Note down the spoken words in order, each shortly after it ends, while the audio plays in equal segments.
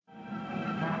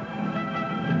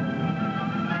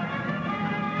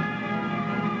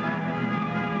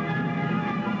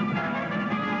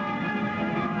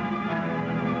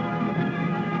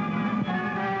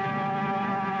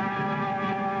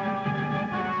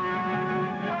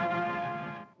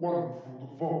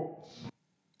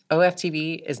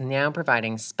OFTV is now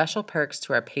providing special perks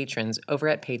to our patrons over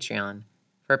at Patreon.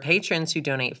 For patrons who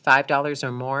donate $5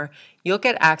 or more, you'll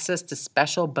get access to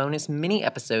special bonus mini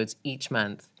episodes each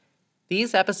month.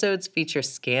 These episodes feature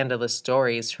scandalous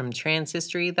stories from trans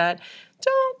history that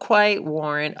don't quite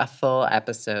warrant a full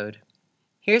episode.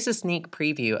 Here's a sneak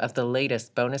preview of the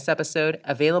latest bonus episode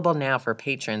available now for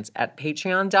patrons at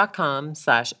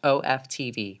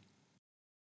patreon.com/OFTV.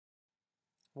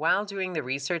 While doing the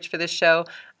research for this show,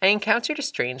 I encountered a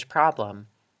strange problem.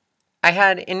 I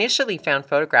had initially found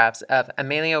photographs of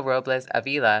Emilio Robles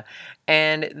Avila,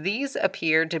 and these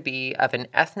appeared to be of an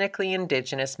ethnically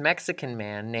indigenous Mexican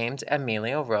man named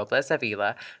Emilio Robles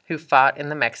Avila who fought in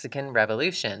the Mexican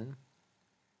Revolution.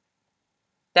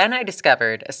 Then I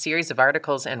discovered a series of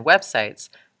articles and websites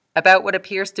about what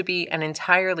appears to be an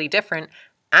entirely different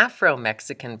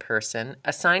Afro-Mexican person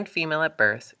assigned female at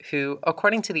birth who,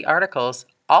 according to the articles,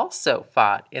 also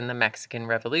fought in the Mexican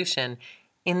Revolution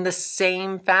in the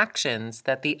same factions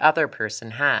that the other person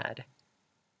had.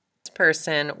 This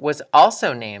person was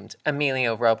also named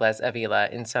Emilio Robles Avila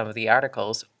in some of the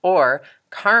articles, or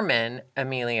Carmen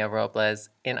Emilio Robles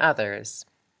in others.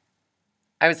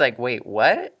 I was like, wait,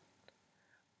 what?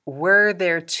 Were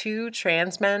there two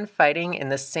trans men fighting in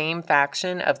the same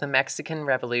faction of the Mexican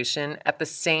Revolution at the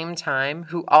same time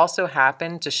who also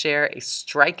happened to share a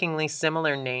strikingly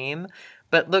similar name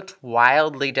but looked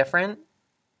wildly different?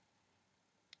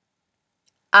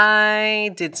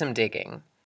 I did some digging.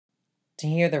 To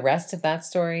hear the rest of that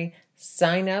story,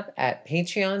 sign up at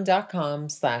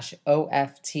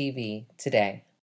patreon.com/OFTV today.